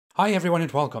Hi everyone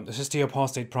and welcome, this is the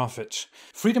Apostate Prophet.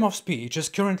 Freedom of speech is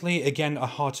currently again a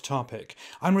hot topic.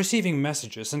 I'm receiving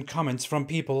messages and comments from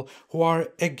people who are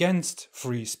against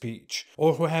free speech,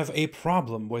 or who have a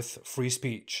problem with free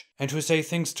speech, and who say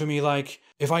things to me like,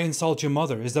 if I insult your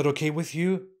mother, is that okay with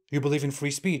you? You believe in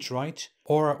free speech, right?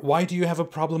 Or, why do you have a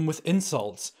problem with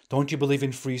insults? Don't you believe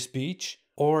in free speech?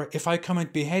 Or, if I come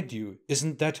and behead you,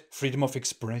 isn't that freedom of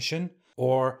expression?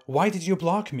 Or, why did you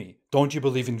block me? Don't you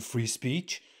believe in free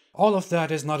speech? All of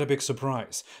that is not a big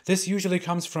surprise. This usually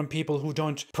comes from people who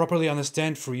don't properly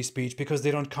understand free speech because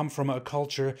they don't come from a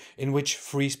culture in which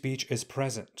free speech is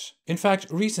present. In fact,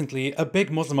 recently, a big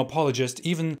Muslim apologist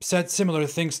even said similar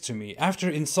things to me. After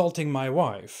insulting my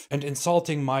wife and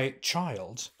insulting my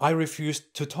child, I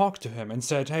refused to talk to him and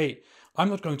said, hey, I'm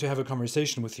not going to have a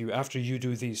conversation with you after you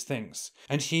do these things.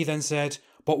 And he then said,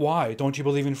 but why? Don't you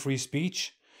believe in free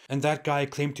speech? And that guy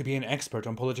claimed to be an expert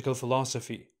on political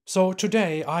philosophy. So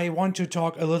today I want to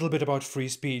talk a little bit about free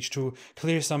speech to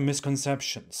clear some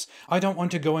misconceptions. I don't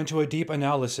want to go into a deep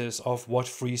analysis of what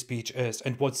free speech is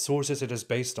and what sources it is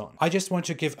based on. I just want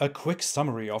to give a quick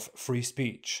summary of free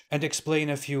speech and explain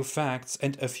a few facts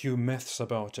and a few myths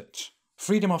about it.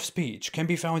 Freedom of speech can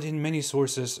be found in many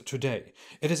sources today.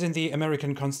 It is in the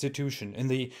American Constitution, in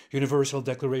the Universal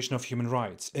Declaration of Human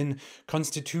Rights, in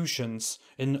constitutions,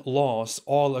 in laws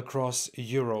all across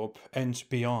Europe and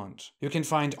beyond. You can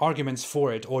find arguments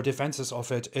for it or defenses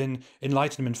of it in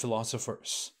Enlightenment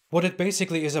philosophers. What it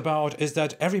basically is about is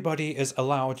that everybody is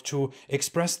allowed to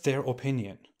express their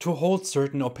opinion, to hold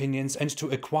certain opinions and to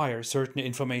acquire certain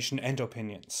information and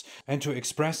opinions, and to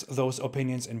express those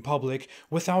opinions in public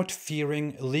without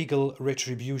fearing legal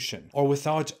retribution, or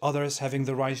without others having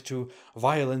the right to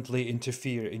violently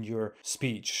interfere in your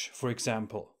speech, for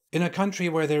example. In a country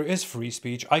where there is free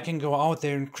speech, I can go out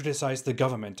there and criticize the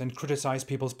government and criticize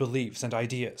people's beliefs and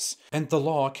ideas. And the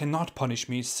law cannot punish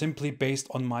me simply based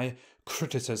on my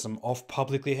criticism of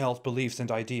publicly held beliefs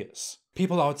and ideas.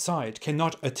 People outside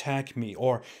cannot attack me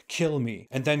or kill me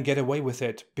and then get away with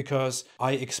it because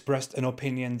I expressed an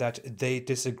opinion that they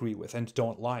disagree with and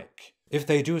don't like. If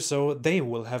they do so, they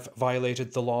will have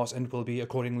violated the laws and will be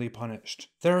accordingly punished.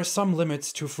 There are some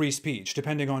limits to free speech,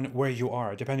 depending on where you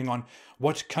are, depending on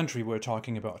what country we're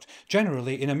talking about.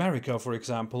 Generally, in America, for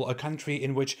example, a country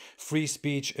in which free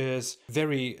speech is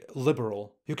very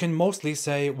liberal, you can mostly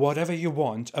say whatever you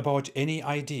want about any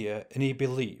idea, any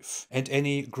belief, and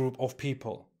any group of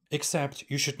people. Except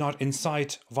you should not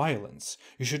incite violence.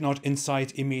 You should not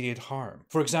incite immediate harm.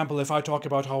 For example, if I talk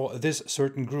about how this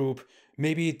certain group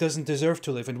maybe it doesn't deserve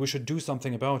to live and we should do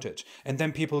something about it, and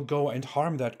then people go and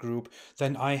harm that group,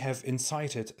 then I have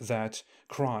incited that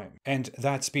crime, and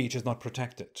that speech is not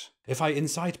protected. If I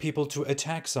incite people to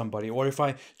attack somebody, or if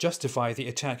I justify the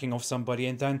attacking of somebody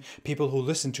and then people who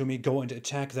listen to me go and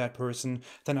attack that person,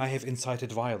 then I have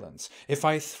incited violence. If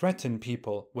I threaten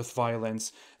people with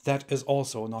violence, that is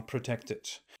also not protected.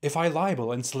 If I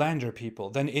libel and slander people,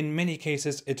 then in many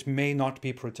cases it may not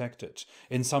be protected.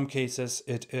 In some cases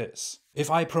it is.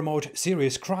 If I promote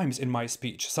serious crimes in my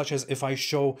speech, such as if I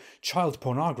show child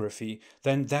pornography,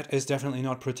 then that is definitely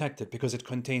not protected because it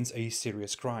contains a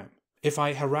serious crime. If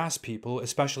I harass people,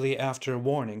 especially after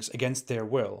warnings against their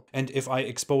will, and if I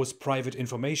expose private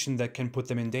information that can put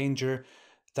them in danger,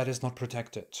 that is not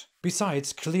protected.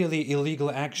 Besides clearly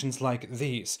illegal actions like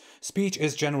these, speech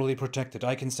is generally protected.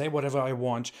 I can say whatever I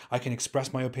want, I can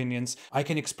express my opinions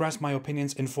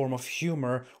in form of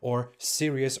humor or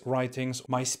serious writings.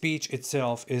 My speech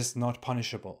itself is not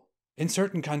punishable. In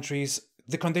certain countries,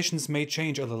 the conditions may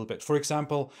change a little bit. For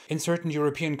example, in certain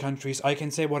European countries, I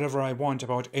can say whatever I want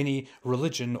about any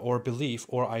religion or belief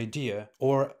or idea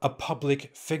or a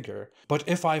public figure. But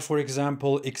if I, for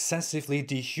example, excessively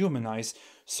dehumanize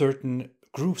certain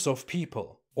groups of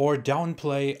people, or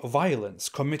downplay violence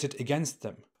committed against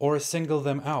them, or single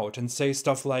them out and say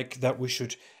stuff like that we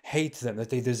should hate them, that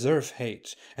they deserve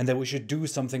hate, and that we should do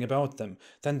something about them,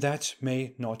 then that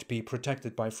may not be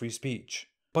protected by free speech.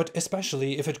 But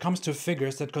especially if it comes to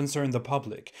figures that concern the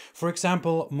public, for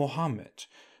example, Muhammad,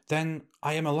 then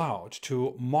I am allowed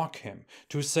to mock him,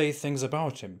 to say things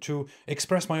about him, to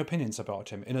express my opinions about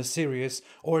him in a serious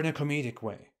or in a comedic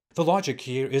way. The logic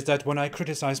here is that when I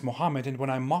criticize Muhammad and when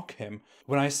I mock him,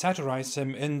 when I satirize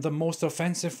him in the most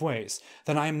offensive ways,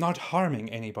 then I am not harming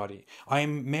anybody. I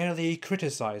am merely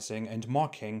criticizing and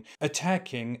mocking,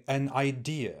 attacking an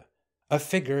idea, a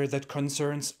figure that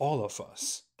concerns all of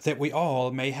us, that we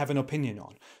all may have an opinion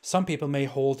on. Some people may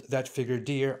hold that figure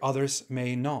dear, others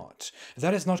may not.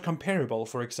 That is not comparable,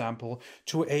 for example,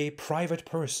 to a private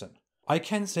person. I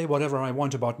can say whatever I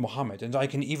want about Muhammad, and I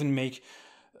can even make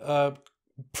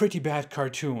pretty bad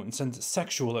cartoons and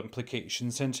sexual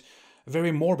implications and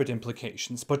very morbid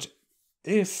implications, but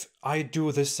if I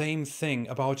do the same thing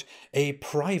about a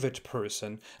private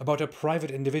person, about a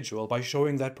private individual, by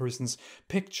showing that person's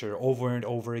picture over and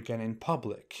over again in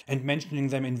public and mentioning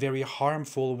them in very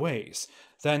harmful ways,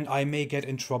 then I may get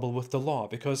in trouble with the law,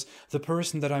 because the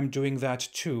person that I'm doing that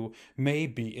to may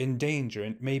be in danger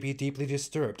and may be deeply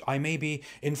disturbed. I may be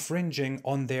infringing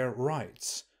on their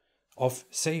rights of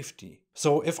safety.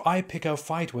 So if I pick a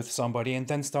fight with somebody and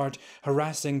then start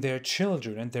harassing their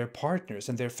children and their partners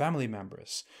and their family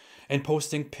members and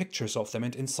posting pictures of them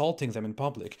and insulting them in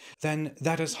public, then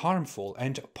that is harmful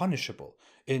and punishable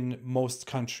in most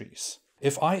countries.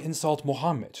 If I insult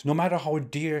Muhammad, no matter how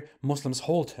dear Muslims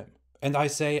hold him, and I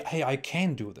say, hey, I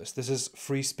can do this, this is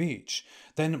free speech,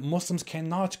 then Muslims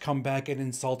cannot come back and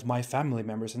insult my family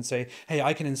members and say, hey,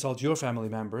 I can insult your family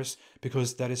members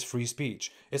because that is free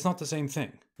speech. It's not the same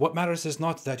thing. What matters is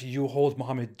not that you hold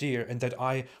Muhammad dear and that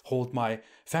I hold my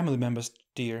family members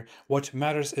dear. What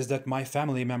matters is that my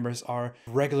family members are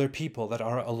regular people that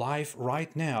are alive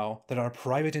right now, that are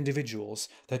private individuals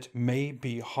that may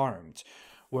be harmed.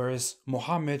 Whereas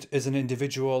Muhammad is an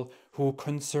individual who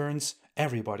concerns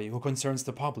everybody, who concerns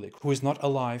the public, who is not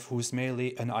alive, who is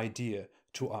merely an idea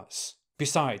to us.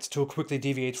 Besides, to quickly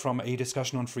deviate from a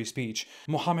discussion on free speech,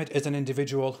 Muhammad is an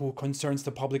individual who concerns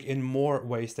the public in more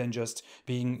ways than just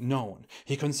being known.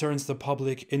 He concerns the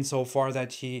public insofar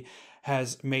that he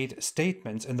has made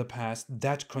statements in the past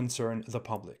that concern the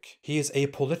public. He is a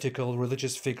political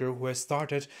religious figure who has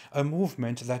started a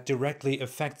movement that directly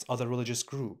affects other religious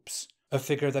groups. A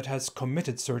figure that has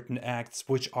committed certain acts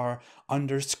which are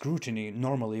under scrutiny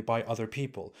normally by other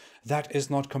people. That is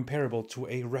not comparable to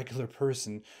a regular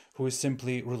person who is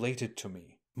simply related to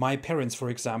me. My parents, for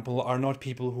example, are not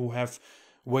people who have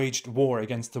waged war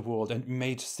against the world and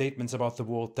made statements about the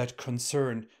world that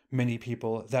concern many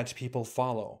people, that people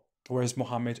follow, whereas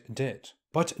Muhammad did.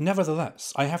 But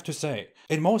nevertheless, I have to say,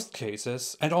 in most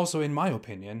cases, and also in my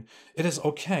opinion, it is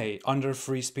okay under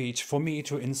free speech for me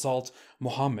to insult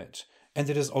Muhammad. And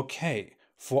it is okay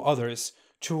for others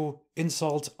to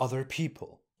insult other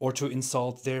people or to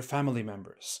insult their family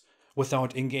members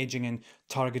without engaging in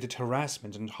targeted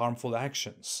harassment and harmful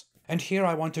actions. And here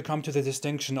I want to come to the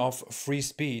distinction of free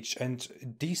speech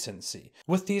and decency.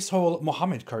 With these whole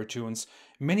Muhammad cartoons,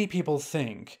 many people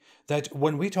think that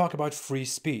when we talk about free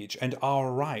speech and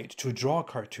our right to draw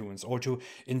cartoons or to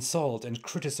insult and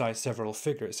criticize several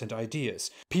figures and ideas,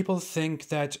 people think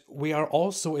that we are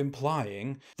also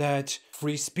implying that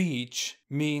free speech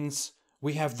means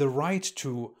we have the right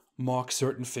to mock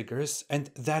certain figures,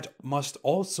 and that must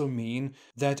also mean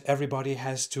that everybody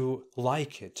has to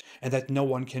like it and that no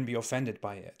one can be offended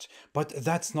by it. But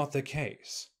that's not the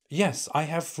case. Yes, I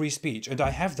have free speech and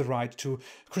I have the right to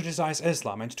criticize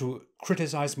Islam and to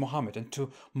criticize Muhammad and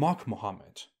to mock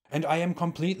Muhammad. And I am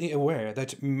completely aware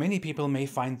that many people may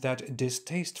find that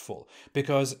distasteful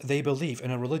because they believe in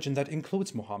a religion that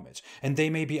includes Muhammad, and they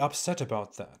may be upset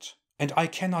about that. And I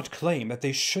cannot claim that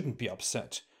they shouldn't be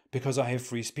upset because I have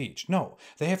free speech. No,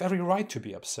 they have every right to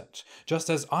be upset, just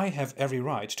as I have every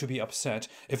right to be upset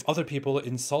if other people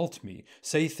insult me,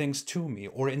 say things to me,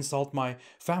 or insult my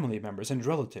family members and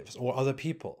relatives or other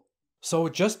people. So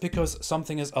just because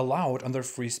something is allowed under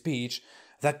free speech,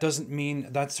 that doesn't mean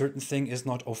that certain thing is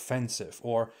not offensive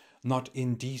or not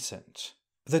indecent.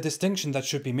 The distinction that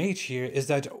should be made here is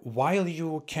that while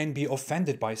you can be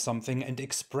offended by something and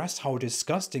express how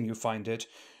disgusting you find it,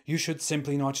 you should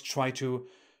simply not try to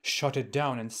shut it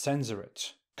down and censor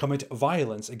it, commit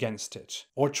violence against it,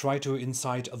 or try to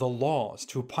incite the laws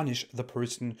to punish the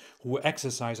person who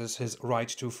exercises his right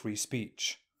to free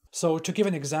speech. So, to give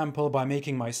an example by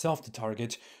making myself the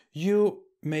target, you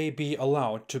may be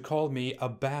allowed to call me a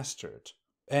bastard.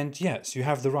 And yes, you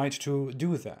have the right to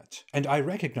do that, and I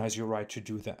recognize your right to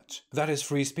do that. That is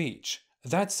free speech.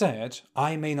 That said,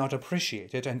 I may not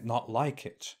appreciate it and not like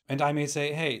it. And I may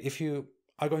say, hey, if you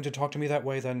are going to talk to me that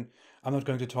way, then I'm not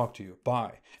going to talk to you.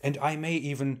 Bye. And I may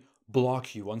even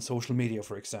block you on social media,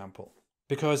 for example.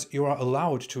 Because you are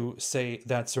allowed to say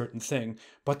that certain thing,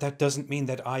 but that doesn't mean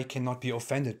that I cannot be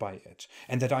offended by it,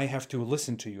 and that I have to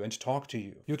listen to you and talk to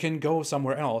you. You can go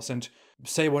somewhere else and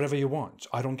say whatever you want.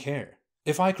 I don't care.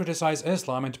 If I criticize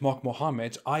Islam and mock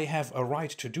Muhammad, I have a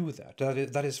right to do that.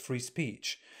 That is free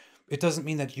speech. It doesn't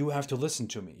mean that you have to listen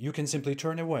to me. You can simply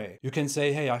turn away. You can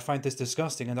say, hey, I find this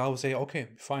disgusting, and I will say, okay,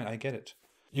 fine, I get it.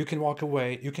 You can walk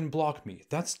away, you can block me.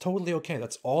 That's totally okay.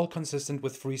 That's all consistent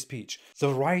with free speech.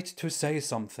 The right to say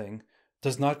something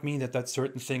does not mean that that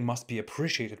certain thing must be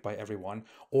appreciated by everyone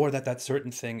or that that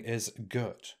certain thing is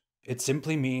good. It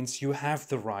simply means you have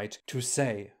the right to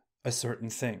say a certain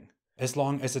thing, as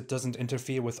long as it doesn't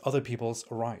interfere with other people's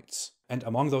rights. And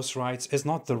among those rights is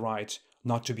not the right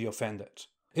not to be offended.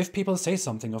 If people say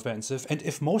something offensive, and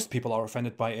if most people are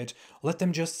offended by it, let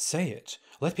them just say it.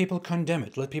 Let people condemn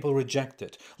it. Let people reject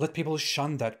it. Let people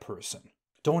shun that person.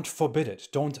 Don't forbid it.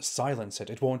 Don't silence it.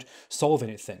 It won't solve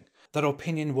anything. That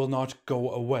opinion will not go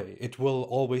away. It will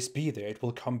always be there. It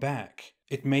will come back.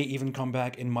 It may even come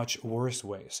back in much worse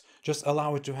ways. Just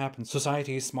allow it to happen.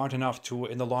 Society is smart enough to,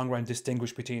 in the long run,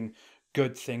 distinguish between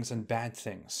good things and bad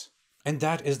things. And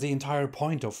that is the entire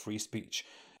point of free speech.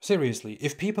 Seriously,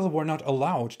 if people were not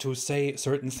allowed to say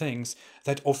certain things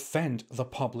that offend the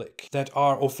public, that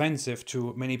are offensive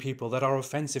to many people, that are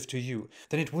offensive to you,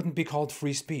 then it wouldn't be called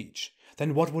free speech.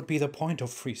 Then what would be the point of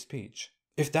free speech?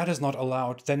 If that is not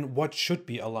allowed, then what should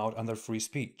be allowed under free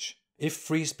speech? If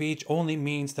free speech only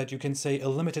means that you can say a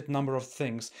limited number of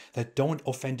things that don't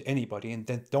offend anybody and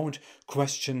that don't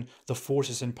question the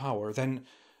forces in power, then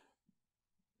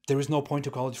there is no point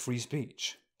to call it free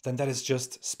speech. Then that is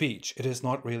just speech. It is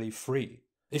not really free.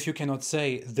 If you cannot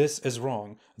say, this is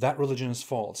wrong, that religion is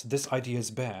false, this idea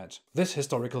is bad, this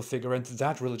historical figure and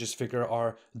that religious figure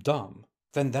are dumb,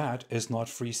 then that is not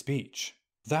free speech.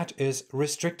 That is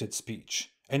restricted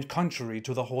speech, and contrary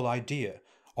to the whole idea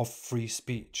of free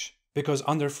speech. Because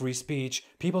under free speech,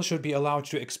 people should be allowed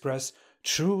to express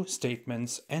true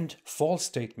statements and false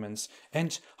statements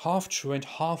and half-true and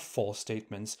half-false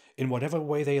statements in whatever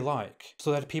way they like,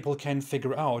 so that people can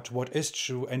figure out what is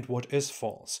true and what is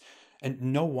false. And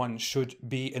no one should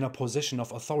be in a position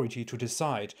of authority to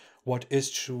decide what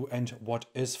is true and what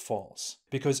is false.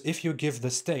 Because if you give the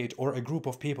state or a group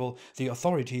of people the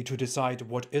authority to decide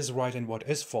what is right and what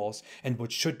is false, and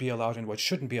what should be allowed and what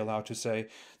shouldn't be allowed to say,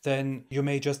 then you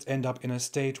may just end up in a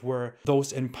state where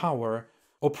those in power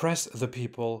oppress the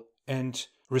people and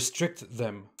restrict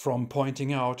them from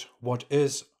pointing out what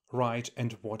is right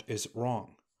and what is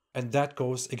wrong. And that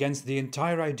goes against the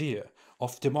entire idea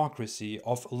of democracy,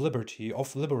 of liberty,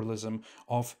 of liberalism,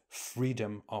 of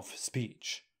freedom of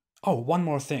speech. Oh, one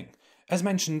more thing. As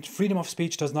mentioned, freedom of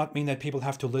speech does not mean that people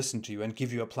have to listen to you and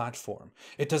give you a platform.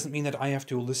 It doesn't mean that I have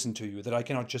to listen to you, that I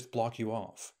cannot just block you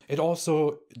off. It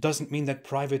also doesn't mean that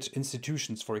private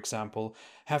institutions, for example,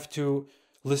 have to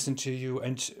listen to you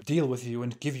and deal with you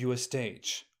and give you a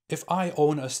stage. If I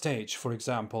own a stage, for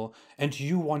example, and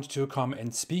you want to come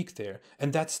and speak there,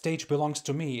 and that stage belongs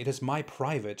to me, it is my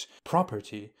private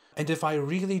property, and if I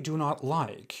really do not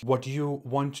like what you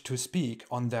want to speak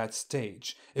on that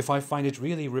stage, if I find it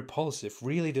really repulsive,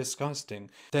 really disgusting,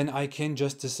 then I can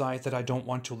just decide that I don't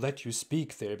want to let you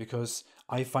speak there because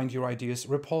I find your ideas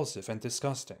repulsive and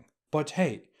disgusting. But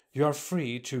hey, you are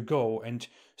free to go and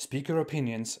speak your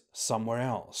opinions somewhere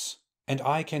else. And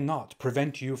I cannot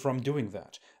prevent you from doing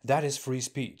that. That is free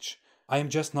speech. I am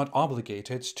just not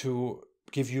obligated to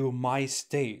give you my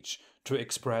stage to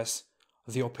express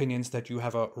the opinions that you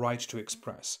have a right to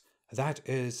express. That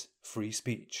is free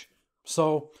speech.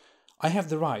 So, I have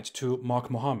the right to mock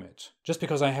Muhammad. Just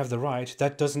because I have the right,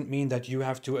 that doesn't mean that you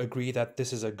have to agree that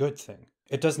this is a good thing.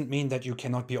 It doesn't mean that you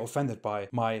cannot be offended by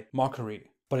my mockery.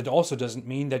 But it also doesn't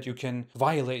mean that you can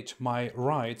violate my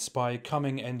rights by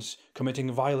coming and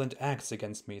committing violent acts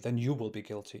against me. Then you will be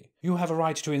guilty. You have a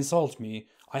right to insult me.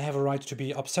 I have a right to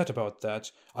be upset about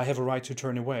that. I have a right to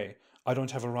turn away. I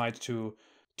don't have a right to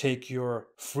take your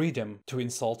freedom to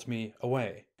insult me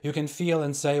away. You can feel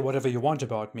and say whatever you want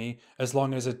about me, as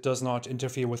long as it does not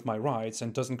interfere with my rights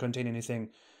and doesn't contain anything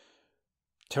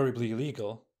terribly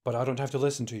illegal, but I don't have to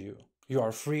listen to you. You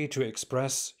are free to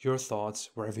express your thoughts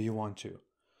wherever you want to.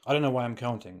 I don't know why I'm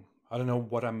counting. I don't know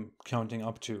what I'm counting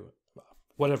up to.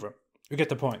 Whatever. You get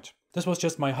the point. This was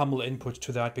just my humble input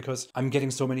to that because I'm getting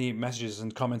so many messages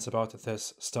and comments about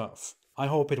this stuff. I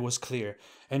hope it was clear.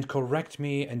 And correct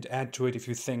me and add to it if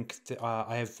you think that,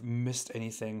 I have missed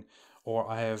anything or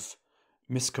I have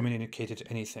miscommunicated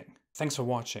anything. Thanks for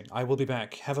watching. I will be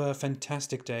back. Have a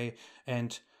fantastic day,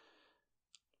 and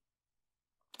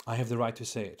I have the right to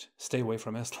say it. Stay away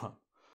from Islam.